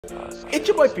It's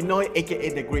your boy Pinoy, aka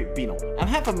the Great Pino. I'm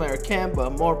half American,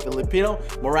 but more Filipino.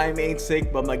 My rhyme ain't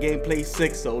sick, but my gameplay's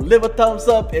sick. So leave a thumbs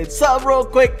up and sub real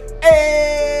quick.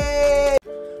 Hey!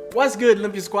 What's good,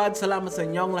 Lumpia Squad? Salamat sa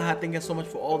inyong lahat. Thank you so much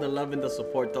for all the love and the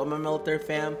support. To all my military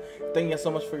fam, thank you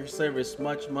so much for your service.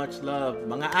 Much love.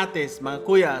 Mga ates, mga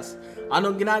kuyas,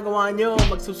 anong ginagawa nyo?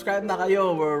 Mag-subscribe na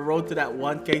kayo. We're road to that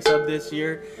 1K sub this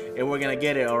year, and we're gonna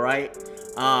get it, alright?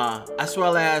 As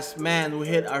well as, man, we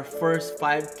hit our first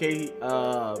 5K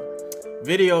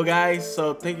video, guys.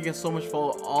 So thank you guys so much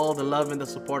for all the love and the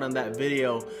support on that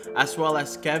video. As well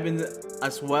as Kevin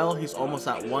as well. He's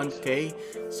almost at 1K.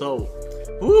 So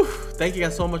whew, thank you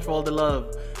guys so much for all the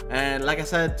love. And like I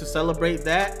said, to celebrate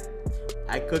that,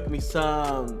 I cooked me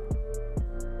some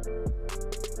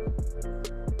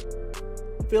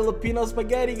Filipino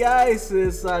spaghetti, guys.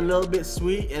 It's a little bit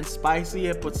sweet and spicy.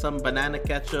 I put some banana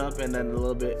ketchup and then a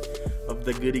little bit of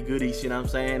the goodies, you know what I'm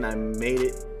saying? I made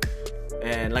it.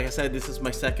 And like I said, this is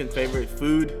my second favorite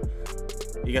food.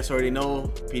 You guys already know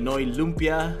Pinoy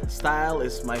lumpia style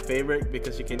is my favorite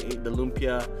because you can eat the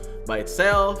lumpia by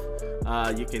itself.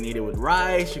 You can eat it with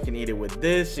rice, you can eat it with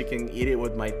this, you can eat it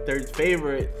with my third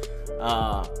favorite,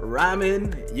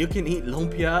 ramen. You can eat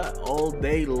lumpia all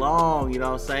day long, you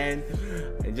know what I'm saying?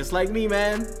 And just like me,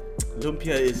 man,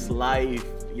 lumpia is life,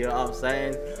 you know what I'm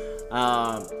saying?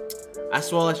 As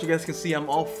well as you guys can see, I'm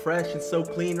all fresh and so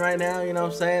clean right now, you know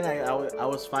what I'm saying? I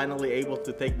was finally able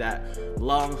to take that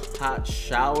long hot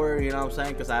shower, you know what I'm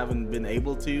saying, because I haven't been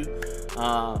able to.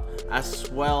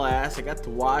 As well as I got to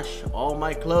wash all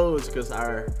my clothes because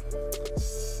our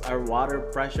water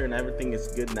pressure and everything is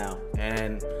good now.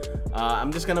 And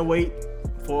I'm just gonna wait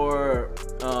for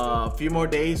a few more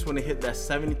days when it hit that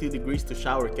 72 degrees to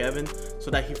shower Kevin,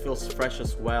 so that he feels fresh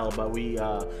as well. But we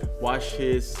wash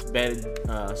his bed,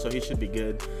 so he should be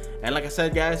good. And like I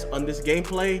said, guys, on this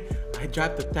gameplay, I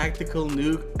dropped a tactical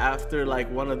nuke after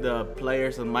like one of the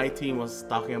players on my team was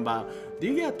talking about, do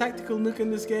you get a tactical nuke in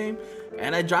this game?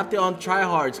 And I dropped it on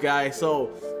TRYHARDS, guys.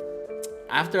 So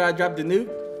after I dropped the nuke,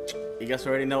 you guys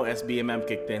already know SBMM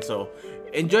kicked in. So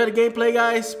enjoy the gameplay,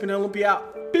 guys. Pinoy Lumpia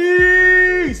out.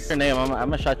 Peace! Your name? I'm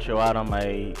gonna shout you out on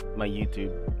my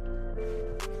YouTube.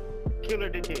 Killer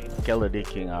the King. Killer the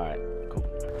King. All right, cool.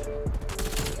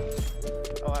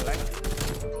 Oh, I like it.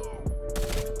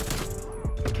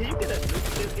 Can you get a nuke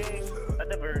in this game? I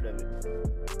never heard of it.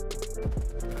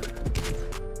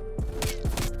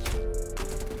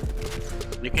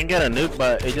 You can get a nuke,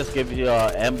 but it just gives you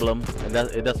an emblem, and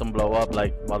it doesn't blow up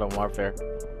like Modern Warfare.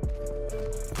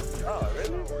 Oh,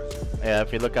 really? Yeah,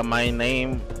 if you look at my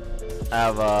name,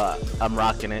 I'm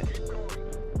rocking it.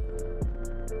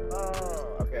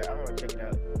 Oh, okay. I'm gonna check it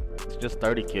out. It's just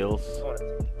 30 kills.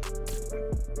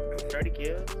 30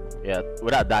 kills? Yeah,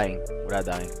 without dying.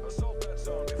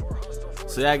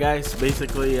 So yeah, guys,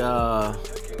 basically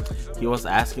he was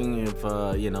asking if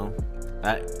you know,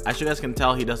 as you guys can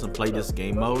tell, he doesn't play this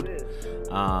game mode.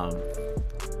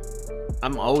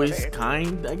 I'm always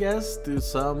kind, I guess, to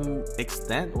some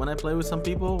extent when I play with some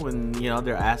people. When, you know,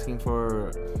 they're asking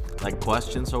for like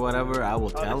questions or whatever, I will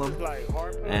tell them.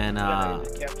 And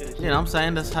you know what I'm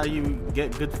saying, that's how you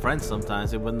get good friends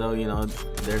sometimes, even though, you know,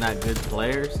 they're not good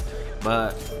players,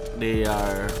 but they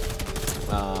are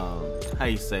how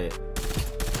you say it,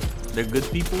 they're good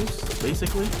peoples,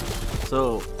 basically.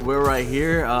 So we're right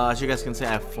here. As you guys can see,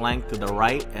 I flanked to the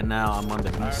right, and now I'm on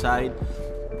the B side.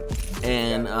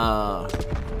 And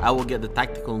I will get the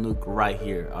tactical nuke right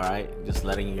here. All right, just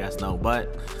letting you guys know.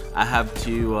 But I have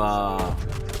to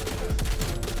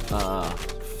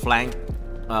flank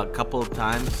a couple of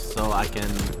times so I can,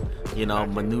 you know,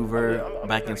 maneuver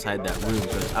back inside that room.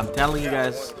 Because I'm telling you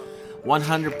guys,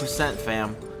 100%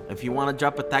 fam, if you want to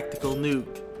drop a tactical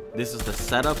nuke, this is the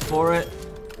setup for it.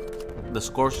 The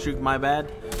score streak, my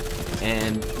bad,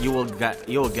 and you will get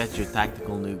your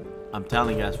tactical nuke. I'm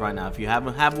telling you guys right now, if you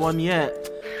haven't had one yet,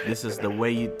 this is the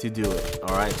way to do it.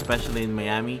 All right, especially in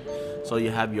Miami. So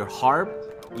you have your harp,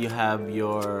 you have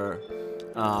your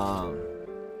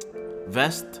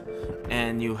vest,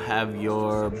 and you have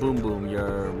your boom,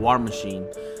 your war machine.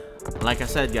 Like I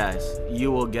said, guys,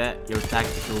 you will get your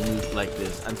tactical nuke like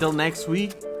this. Until next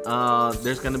week,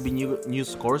 there's gonna be new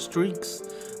score streaks.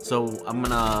 So I'm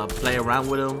gonna play around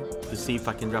with them to see if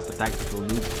I can drop a tactical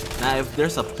nuke. Now, if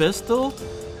there's a pistol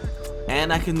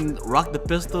and I can rock the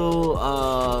pistol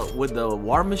with the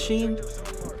war machine,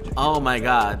 oh my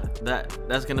god,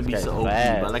 that's gonna be so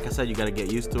OP. But like I said, you gotta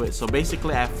get used to it. So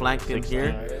basically, I flanked in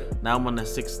here. Now I'm on the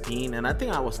 16, and I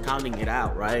think I was counting it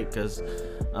out, right? Because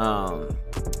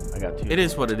I got two. It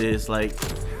is what it is. Like,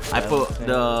 I put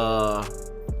the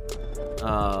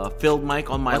field mic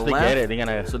on my Once they left, get it, they're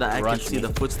gonna so that I can rush see me.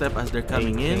 the footstep as they're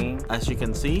coming 18. in. As you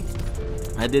can see,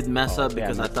 I did mess Oh, up yeah,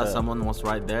 because I messed thought up. someone was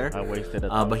right there. I wasted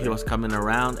a But he was coming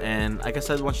around, and like I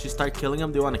said, once you start killing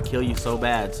them, they want to kill you so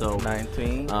bad. So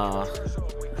 19.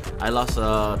 I lost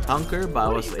a Thunker, but I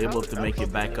was able to make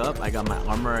it back up. I got my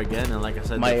armor again, and like I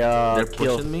said, My they're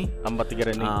kills. pushing me. I'm about to get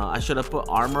a nuke. I should have put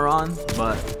armor on,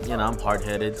 but you know, I'm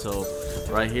hard-headed. So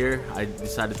right here, I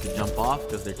decided to jump off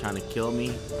because they're trying to kill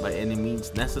me by any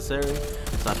means necessary.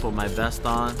 So I put my vest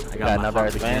on. I got my another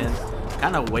harp again. advance.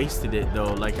 Kind of wasted it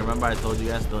though. Like, remember I told you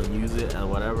guys don't use it and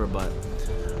whatever, but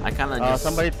I kind of just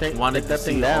wanted to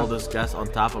see all those guys on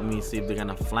top of me, see if they're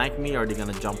gonna flank me or they're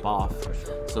gonna jump off.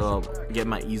 So get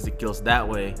my easy kills that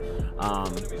way.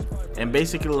 And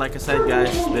basically, like I said,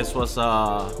 guys, this was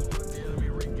I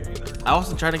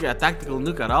wasn't trying to get a tactical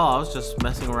nuke at all. I was just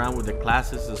messing around with the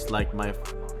classes. It's like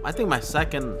I think my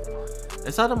second.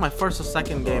 It's either my first or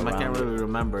second game. I can't really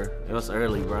remember. It was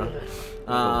early, bro.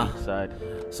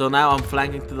 So now I'm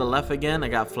flanking to the left again. I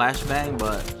got flashbang,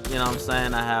 but you know what I'm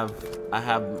saying, I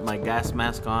have my gas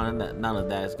mask on, and none of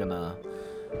that is gonna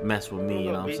mess with me,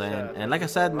 you know what I'm saying? And like I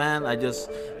said, man,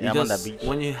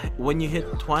 when you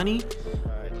hit 20,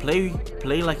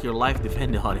 play like your life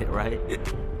depended on it, right?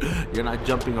 You're not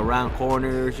jumping around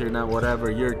corners, you're not whatever,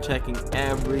 you're checking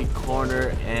every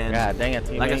corner. And God dang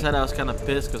it, like I said, I was kind of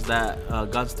pissed because that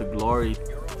Guns to Glory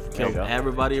killed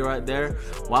everybody right there.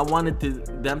 What I wanted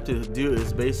them to do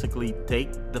is basically take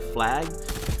the flag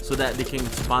so that they can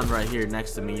spawn right here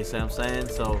next to me, you see what I'm saying?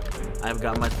 So I've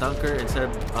got my Thunker. Instead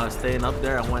of staying up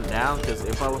there, I went down, because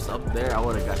if I was up there, I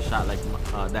would have got shot like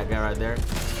that guy right there.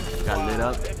 Got lit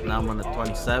up. Now I'm on the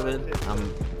 27.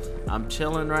 I'm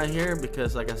chilling right here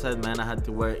because, like I said, man, I had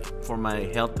to wait for my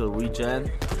health to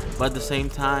regen, but at the same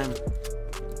time,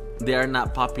 they are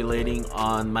not populating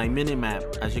on my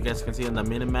minimap. As you guys can see on the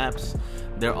minimaps,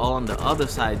 they're all on the other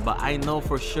side, but I know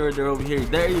for sure they're over here.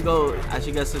 There you go. As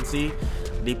you guys can see,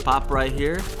 they pop right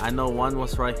here. I know one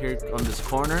was right here on this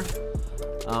corner.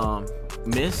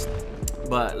 Missed,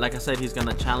 but like I said, he's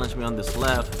gonna challenge me on this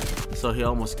left, so he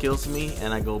almost kills me,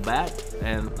 and I go back.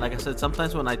 And like I said,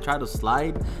 sometimes when I try to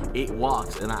slide, it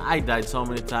walks, and I died so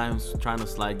many times trying to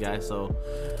slide, guys. So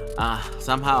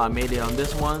somehow I made it on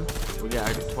this one. We got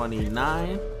our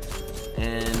 29,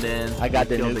 and then I got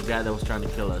the guy that was trying to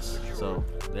kill us. So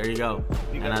there you go.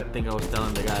 And I think I was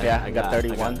telling the guy, yeah, I got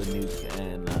 31, I got the nuke,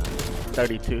 and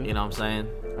 32. You know what I'm saying?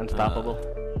 Unstoppable.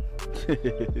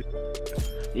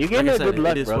 You gave me a good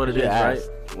luck, it is bro. what it is, right?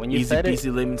 When you Easy said peasy,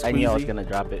 it, lemon I knew I was squeezy. gonna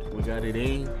drop it. We got it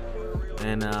in,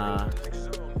 and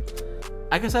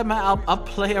like I said, man, I'll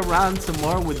play around some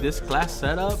more with this class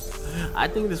setup. I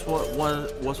think this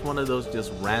was one of those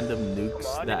just random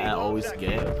nukes that I always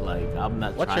get. Like, I'm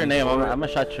not. What's your name? I'm gonna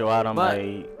shout you out on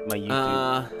my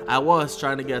YouTube. I was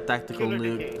trying to get a tactical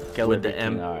nuke with the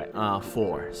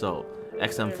M4, so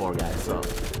XM4, guys. So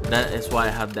that is why I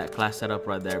have that class set up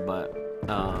right there. But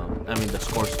I mean the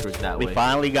score streak that way. We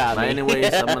finally got But me.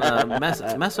 anyways, I'm gonna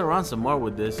mess around some more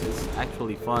with this. It's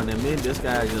actually fun, and me and this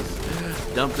guy are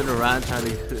just jumping around trying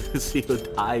to see who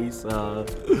dies.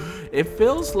 It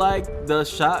feels like the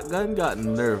shotgun got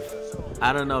nerfed.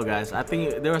 I don't know, guys. I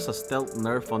think there was a stealth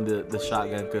nerf on the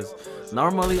shotgun, because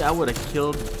normally I would have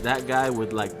killed that guy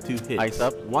with like 2 hits. Ice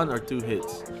up? 1 or 2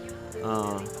 hits.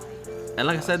 And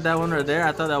like I said, that one right there,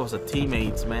 I thought that was a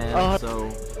teammates, man.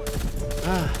 So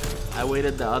I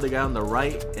waited the other guy on the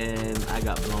right, and I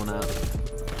got blown up.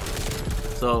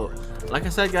 So like I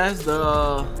said, guys,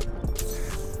 the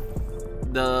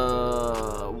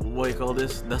what do you call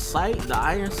this? The sight, the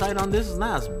iron sight on this is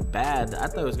not as bad. I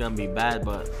thought it was gonna be bad,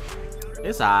 but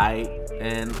it's alright.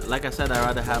 And like I said, I'd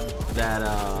rather have that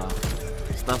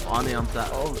stuff on it on top,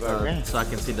 so I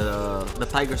can see the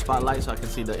tiger spotlight, so I can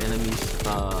see the enemies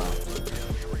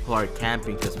who are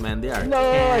camping. Because man, they are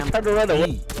I tried to run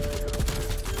away.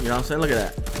 You know what I'm saying? Look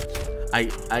at that.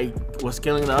 I was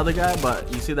killing the other guy,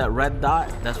 but you see that red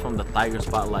dot? That's from the tiger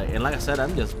spotlight. And like I said,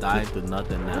 I'm just dying to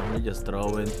nothing now. I'm just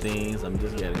throwing things. I'm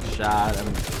just getting shot.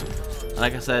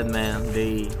 Like I said, man,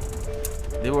 they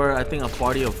were, I think, a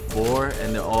party of 4,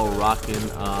 and they're all rocking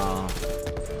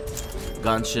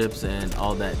gunships and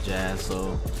all that jazz.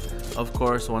 So of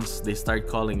course, once they start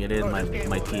calling it in,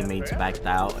 my teammates backed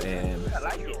out, and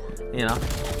you know,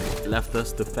 left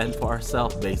us to fend for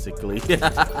ourselves, basically.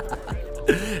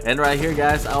 And right here,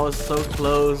 guys, I was so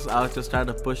close. I was just trying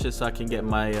to push it so I can get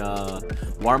my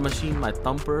war machine, my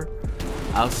thumper.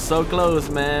 I was so close,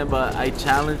 man, but I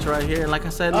challenged right here. And like I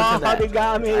said, look at that. They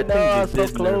got me. I think they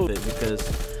did nerf it,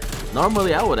 because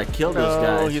normally I would have killed those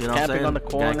guys. He's you know what I'm saying? on the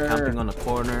corner. Guy camping on the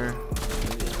corner.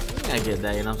 I get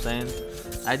that, you know what I'm saying?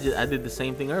 I did the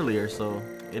same thing earlier, so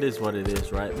it is what it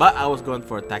is, right? But I was going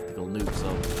for a tactical nuke,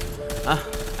 so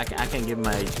I can't give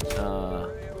my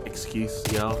excuse,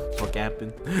 yo, for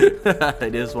camping.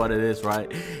 It is what it is,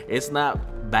 right? It's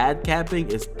not bad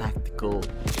camping, it's tactical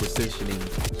positioning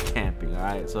camping. All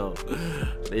right, so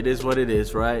it is what it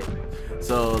is, right?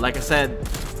 So like I said,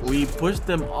 we pushed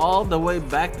them all the way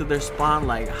back to their spawn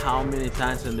like how many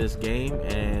times in this game,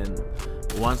 and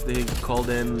once they called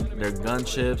in their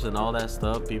gunships and all that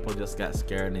stuff, people just got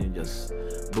scared and just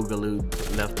boogaloo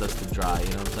left us to dry. You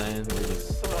know what I'm saying? We're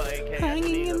just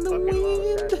hanging in the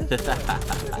wind.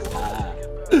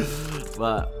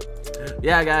 But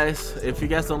yeah, guys, if you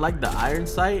guys don't like the iron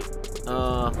sight,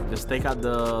 just take out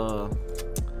the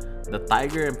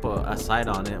tiger and put a sight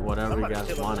on it, whatever you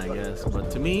guys want, I guess. But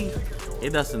to me, it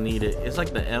doesn't need it. It's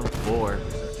like the M4,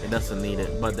 it doesn't need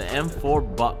it, but the M4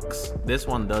 bucks. This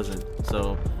one doesn't,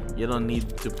 so you don't need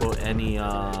to put any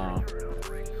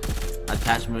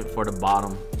attachment for the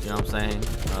bottom. You know what I'm saying?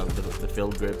 The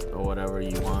field grip or whatever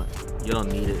you want. You don't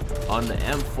need it on the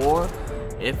M4.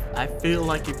 If I feel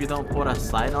like if you don't put a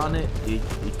sight on it, it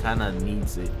kind of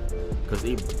needs it because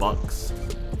it bucks.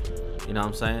 You know what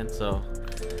I'm saying? So,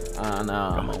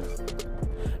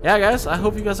 yeah, guys, I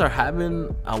hope you guys are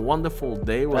having a wonderful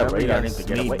day wherever you guys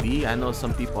may be. I know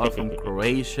some people are from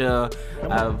Croatia.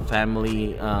 I have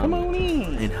family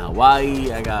in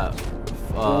Hawaii. I got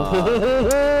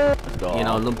you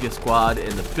know, LUMPIASQUAD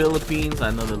in the Philippines. I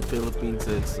know the Philippines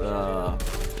is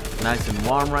nice and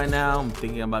warm right now. I'm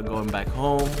thinking about going back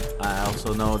home. I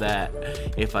also know that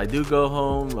if I do go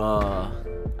home,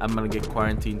 I'm gonna get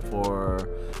quarantined for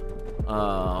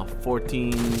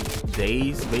 14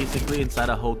 days basically inside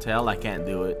a hotel. I can't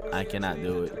do it. I cannot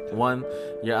do it. One,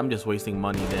 yeah, I'm just wasting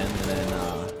money then, and then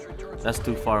that's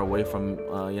too far away from you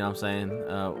know what I'm saying,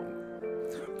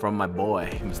 from my boy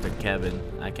Mr. Kevin.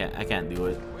 I can't do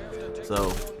it.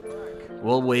 So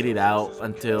we'll wait it out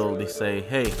until they say,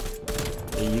 hey,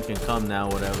 you can come now,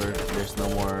 whatever. There's no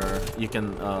more, you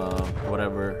can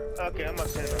whatever, Okay, I'm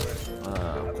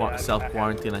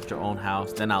self-quarantine at your own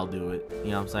house. Then I'll do it.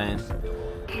 You know what I'm saying?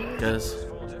 Because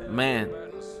man,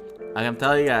 I can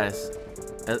tell you guys,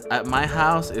 at my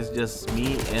house it's just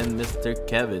me and Mr.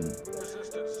 Kevin,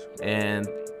 and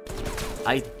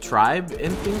I thrive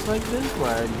in things like this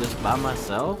where I'm just by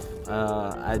myself.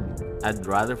 I'd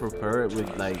rather prepare it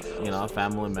with, like, you know, a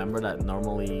family member that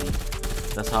normally,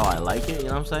 that's how I like it, you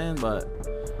know what I'm saying? But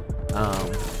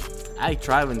I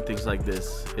thrive in things like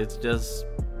this. It's just,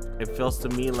 it feels to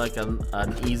me like an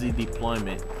easy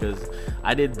deployment, because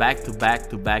I did back-to-back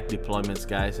deployments,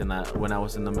 guys. And when I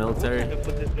was in the military,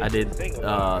 I did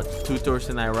 2 tours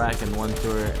in Iraq and 1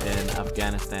 tour in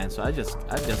Afghanistan. So I just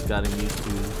gotten used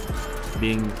to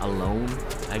being alone,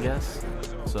 I guess.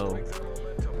 So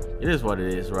it is what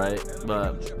it is, right?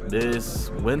 But this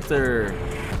winter,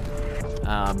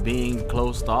 being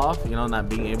closed off, you know, not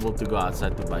being able to go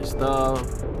outside to buy stuff,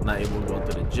 not able to go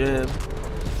to the gym,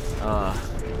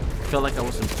 felt like I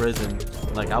was in prison.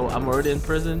 Like I'm already in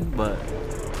prison, but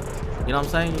you know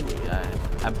what I'm saying,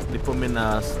 they put me in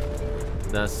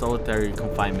the solitary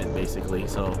confinement basically.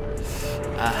 So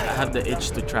I have the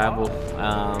itch to travel,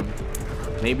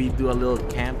 maybe do a little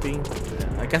camping.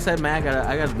 Like I said, man,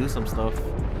 I gotta do some stuff.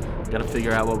 Gotta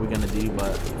figure out what we're gonna do,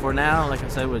 but for now, like I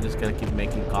said, we're just gonna keep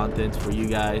making content for you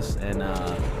guys, and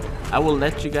I will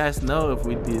let you guys know if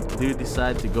we do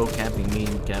decide to go camping, me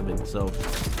and Kevin. So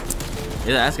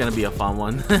yeah, that's gonna be a fun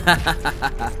one.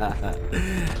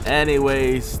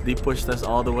 Anyways, they pushed us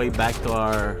all the way back to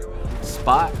our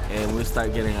spot, and we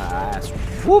start getting our ass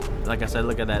whoop. Like I said,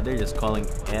 look at that, they're just calling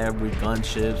every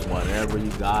gunships, whatever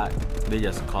you got, they're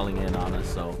just calling in on us.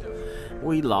 So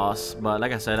we lost, but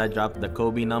like I said, I dropped the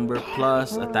Kobe number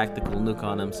plus a tactical nuke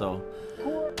on him. So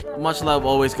much love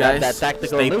always, guys. That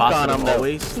tactical Stay nuke positive on him,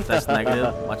 always. That's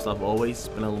negative. Much love always.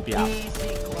 Been a Lumpia out.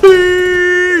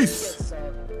 Peace.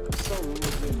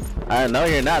 I know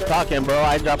you're not talking, bro.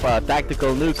 I drop a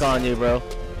tactical nuke on you, bro.